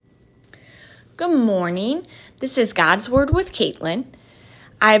Good morning. This is God's Word with Caitlin.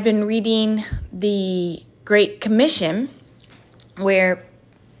 I've been reading the Great Commission where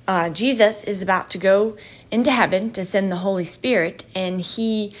Jesus is about to go into heaven to send the Holy Spirit, and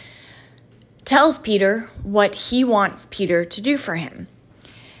he tells Peter what he wants Peter to do for him.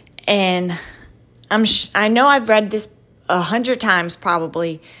 And I know I've read this 100 times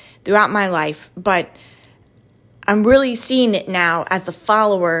probably throughout my life, but I'm really seeing it now as a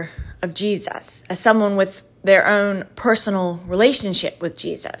follower of Jesus, as someone with their own personal relationship with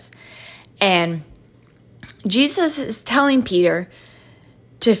Jesus. And Jesus is telling Peter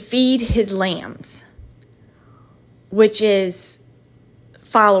to feed his lambs, which is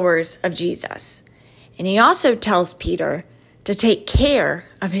followers of Jesus. And he also tells Peter to take care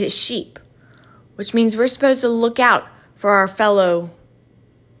of his sheep, which means we're supposed to look out for our fellow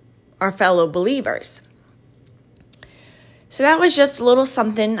believers. So that was just a little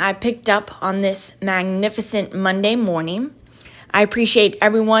something I picked up on this magnificent Monday morning. I appreciate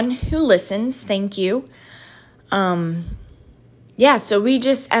everyone who listens. Thank you. So we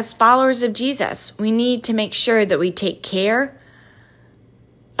just, as followers of Jesus, we need to make sure that we take care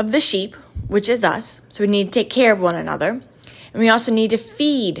of the sheep, which is us. So we need to take care of one another. And we also need to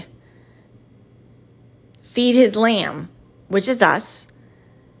feed his lamb, which is us.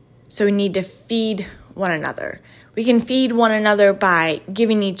 So we need to feed one another. We can feed one another by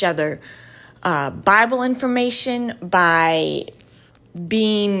giving each other Bible information, by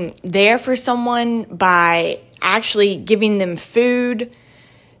being there for someone, by actually giving them food.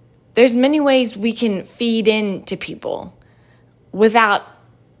 There's many ways we can feed into people without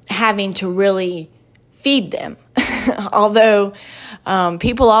having to really feed them. Although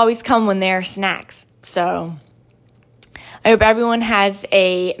people always come when there are snacks. So I hope everyone has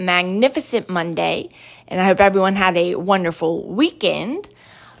a magnificent Monday, and I hope everyone had a wonderful weekend.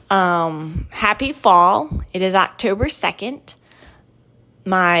 Happy fall. It is October 2nd,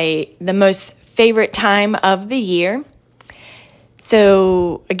 the most favorite time of the year.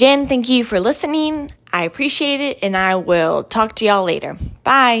 So again, thank you for listening. I appreciate it, and I will talk to y'all later.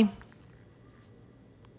 Bye.